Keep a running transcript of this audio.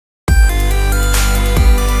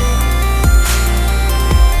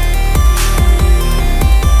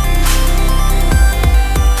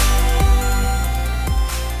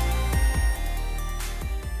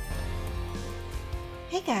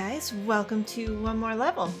folks, welcome to one more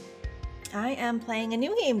level. I am playing a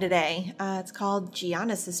new game today. It's called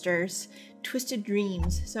Giana Sisters Twisted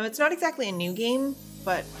Dreams. So it's not exactly a new game,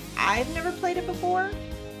 but I've never played it before,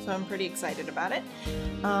 so I'm pretty excited about it.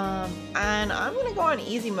 And I'm gonna go on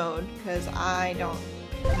easy mode because I don't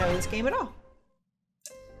know this game at all.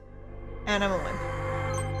 And I'm a wimp.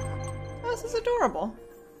 Oh, this is adorable.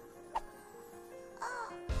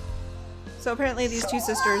 So apparently these two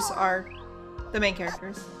sisters are the main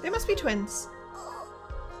characters. They must be twins.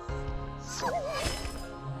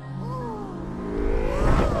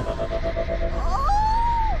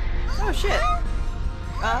 Oh shit.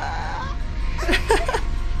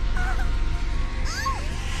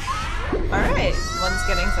 Alright, one's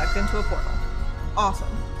getting sucked into a portal. Awesome.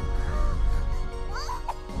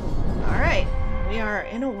 Alright, we are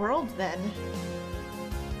in a world then.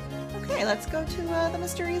 Okay, let's go to the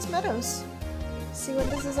Mysterious Meadows. See what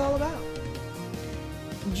this is all about.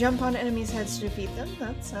 Jump on enemies' heads to defeat them.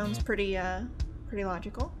 That sounds pretty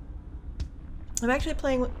logical. I'm actually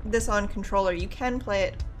playing this on controller. You can play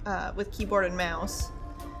it with keyboard and mouse,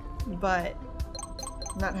 but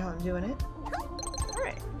not how I'm doing it.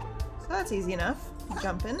 Alright, so that's easy enough.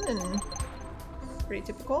 Jump in and pretty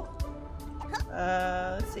typical.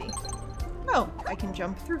 Let's see. Oh, I can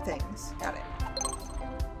jump through things. Got it.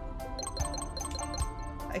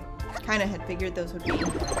 I kind of had figured those would be...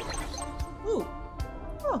 Ooh.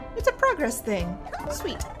 Oh, it's a progress thing.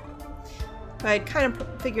 Sweet. But I'd kind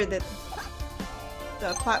of figured that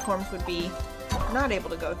the platforms would be not able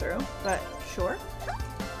to go through, but sure.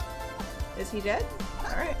 Is he dead?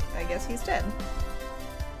 Alright, I guess he's dead.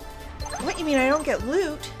 What, you mean I don't get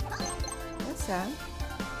loot? That's sad.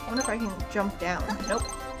 I wonder if I can jump down. Nope,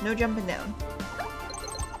 no jumping down.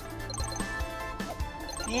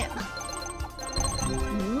 Man.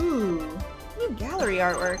 Ooh, new gallery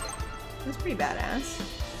artwork. That's pretty badass.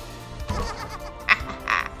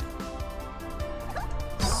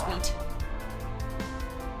 Sweet.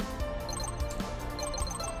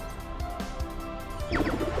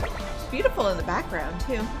 It's beautiful in the background,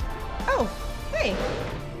 too. Oh, hey.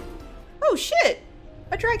 Oh, shit.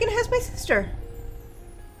 A dragon has my sister.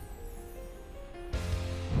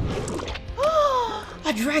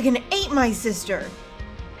 A dragon ate my sister.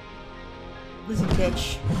 Listen,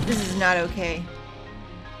 bitch. This is not okay.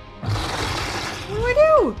 What do I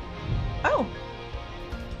do? Oh.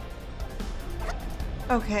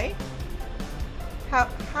 Okay. How?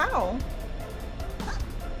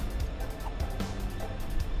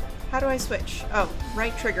 How do I switch? Oh,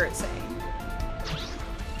 right trigger it's saying.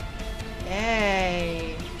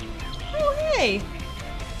 Yay. Oh, hey.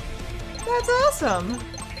 That's awesome.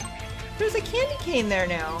 There's a candy cane there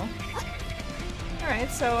now.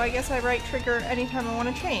 Alright, so I guess I right trigger anytime I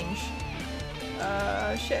want to change.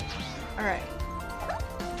 Shit. Alright.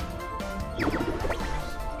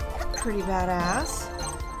 Pretty badass.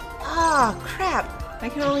 Ah, crap! I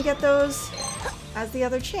can only get those as the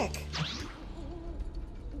other chick.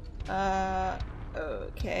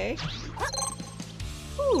 Okay.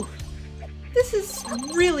 Whew. This is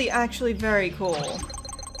really actually very cool.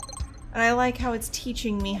 And I like how it's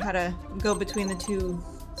teaching me how to go between the two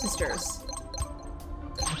sisters.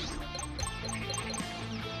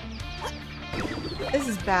 This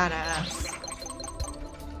is badass.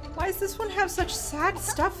 Why does this one have such sad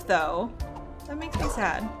stuff, though? That makes me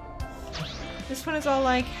sad. This one is all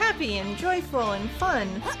like happy and joyful and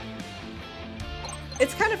fun.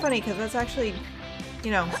 It's kind of funny because that's actually,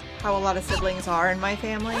 you know, how a lot of siblings are in my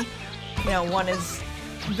family. You know, one is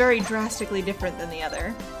very drastically different than the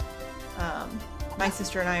other. My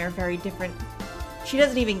sister and I are very different. She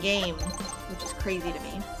doesn't even game, which is crazy to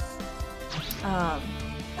me.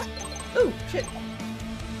 Ooh, shit.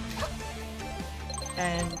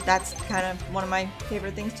 And that's kind of one of my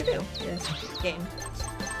favorite things to do, is game.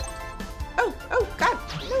 Oh, god,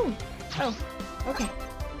 no. Oh, okay.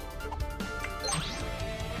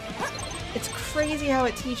 It's crazy how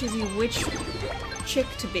it teaches you which chick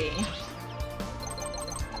to be.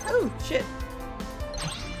 Oh, shit.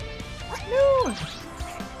 No!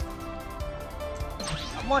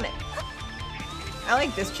 I want it. I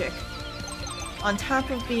like this chick. On top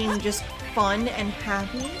of being just fun and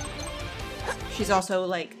happy, she's also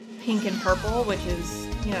like pink and purple, which is,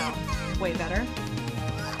 you know, way better.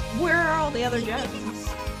 Where are all the other gems?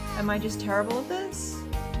 Am I just terrible at this?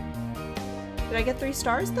 Did I get 3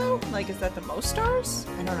 stars though? Like, is that the most stars?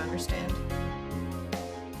 I don't understand.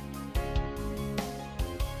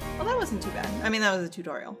 Well, that wasn't too bad. I mean, that was a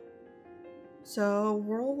tutorial. So,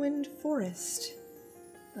 Whirlwind Forest.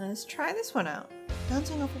 Let's try this one out.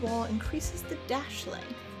 Bouncing off a wall increases the dash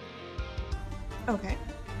length. Okay.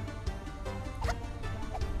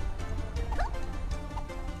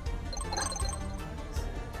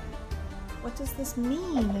 What does this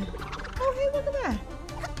mean? Oh, hey, look at that.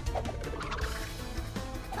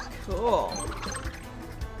 Cool.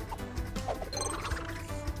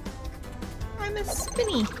 I'm a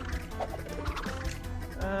spinny.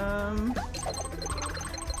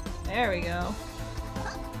 There we go.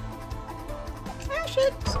 Ah,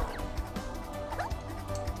 shit.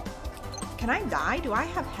 Can I die? Do I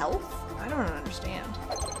have health? I don't understand.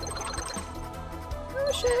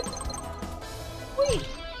 Oh, shit. Wait.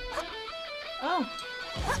 Oh.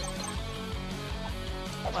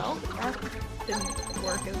 Well, that didn't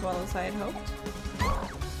work as well as I had hoped.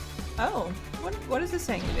 Oh. What is this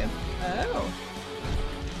saying to do? Oh.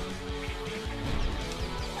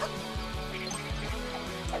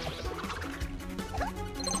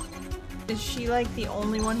 Is she like the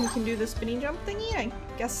only one who can do the spinning jump thingy? I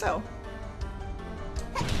guess so.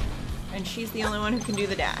 And she's the only one who can do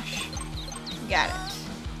the dash. Got it.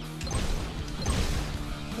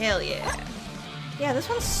 Hell yeah. Yeah, this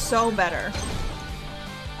one's so better.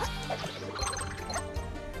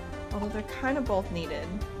 Although they're kind of both needed.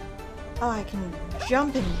 Oh, I can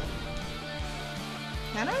jump and...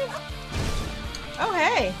 Can I? Oh,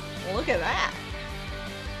 hey! Look at that!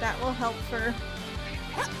 That will help for...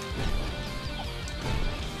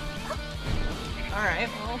 Alright,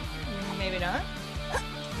 well, maybe not.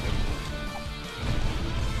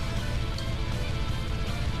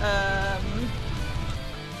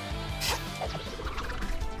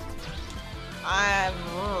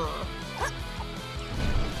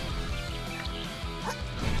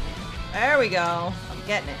 There we go. I'm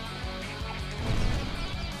getting it.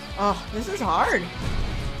 Oh, this is hard.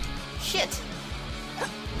 Shit. It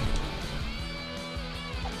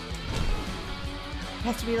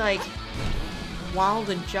has to be like wild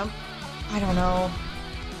and jump. I don't know.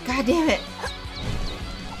 God damn it.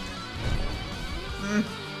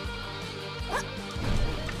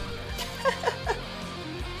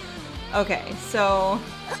 Okay, so...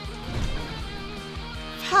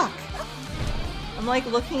 Fuck! I'm like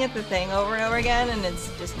looking at the thing over and over again and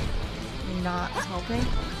it's just not helping.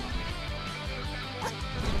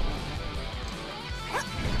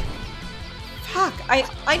 Fuck! I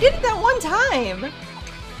did it that one time!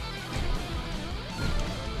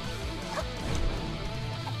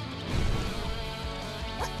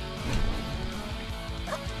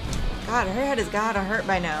 God, her head has gotta hurt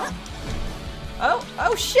by now.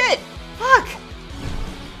 Oh shit! Fuck!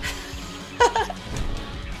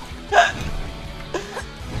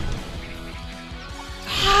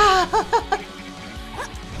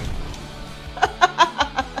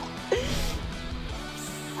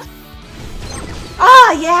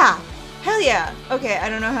 Ah, yeah! Hell yeah! Okay, I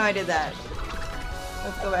don't know how I did that.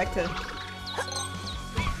 Let's go back to...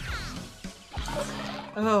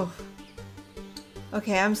 Oh.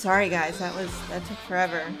 Okay, I'm sorry guys, that took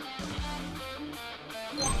forever.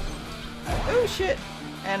 Oh shit!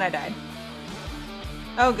 And I died.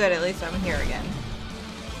 Oh good, at least I'm here again.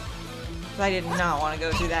 I did not want to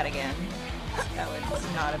go through that again. That would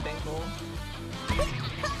not have been cool.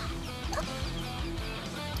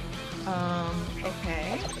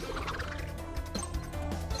 Okay.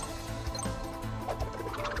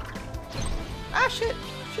 Ah shit!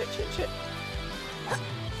 Shit.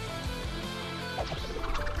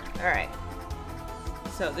 Alright.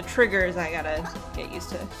 So the triggers, I gotta get used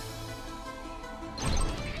to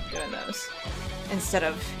doing those. Instead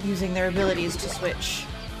of using their abilities to switch.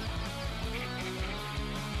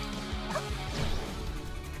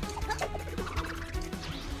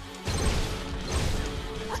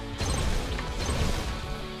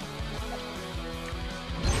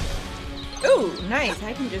 Ooh, nice!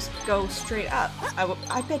 I can just go straight up.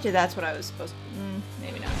 I bet you that's what I was supposed to...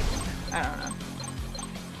 maybe not. I don't know.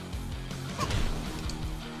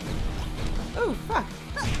 Oh, fuck.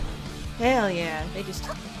 Hell yeah, they just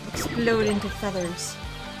explode into feathers.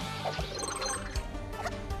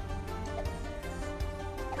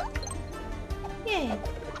 Yay.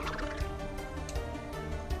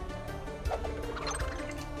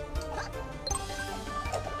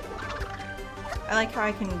 I like how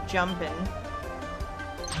I can jump and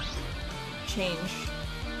change.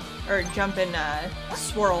 Or jump and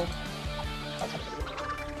swirl.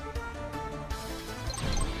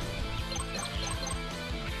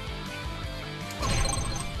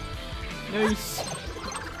 Nice.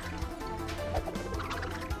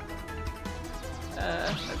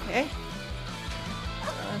 Okay.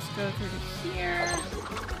 Let's go through to here.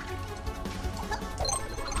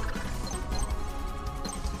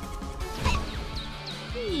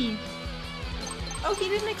 Hey. Oh, he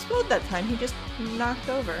didn't explode that time. He just knocked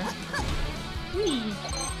over. Whee.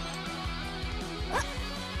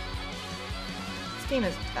 This game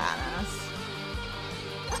is badass.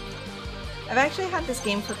 I've actually had this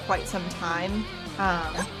game for quite some time,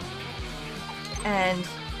 and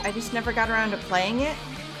I just never got around to playing it,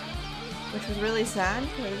 which was really sad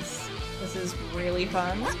because this is really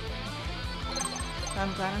fun. So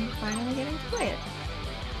I'm glad I'm finally getting to play it.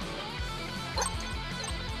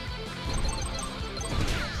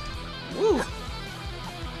 Woo!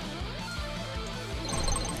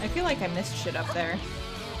 I feel like I missed shit up there.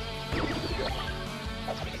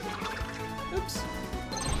 Oops.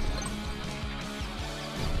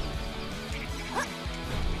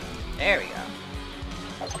 There we go.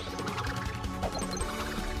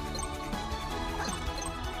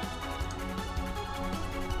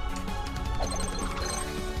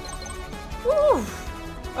 Woo!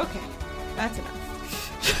 Okay, that's enough.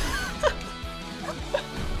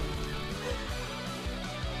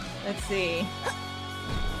 Let's see.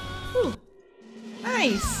 Whew.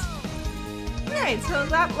 Nice! Alright, so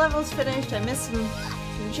that level's finished. I missed some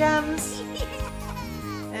gems.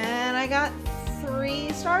 And I got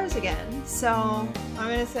 3 stars again. So I'm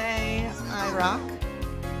gonna say I rock.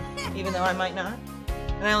 Even though I might not.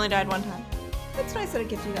 And I only died 1 time. It's nice that it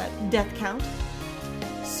gives you that death count.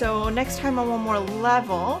 So next time on one more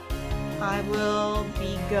level, I will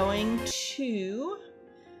be going to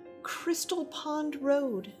Crystal Pond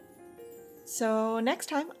Road. So next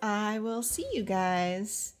time, I will see you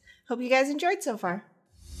guys. Hope you guys enjoyed so far.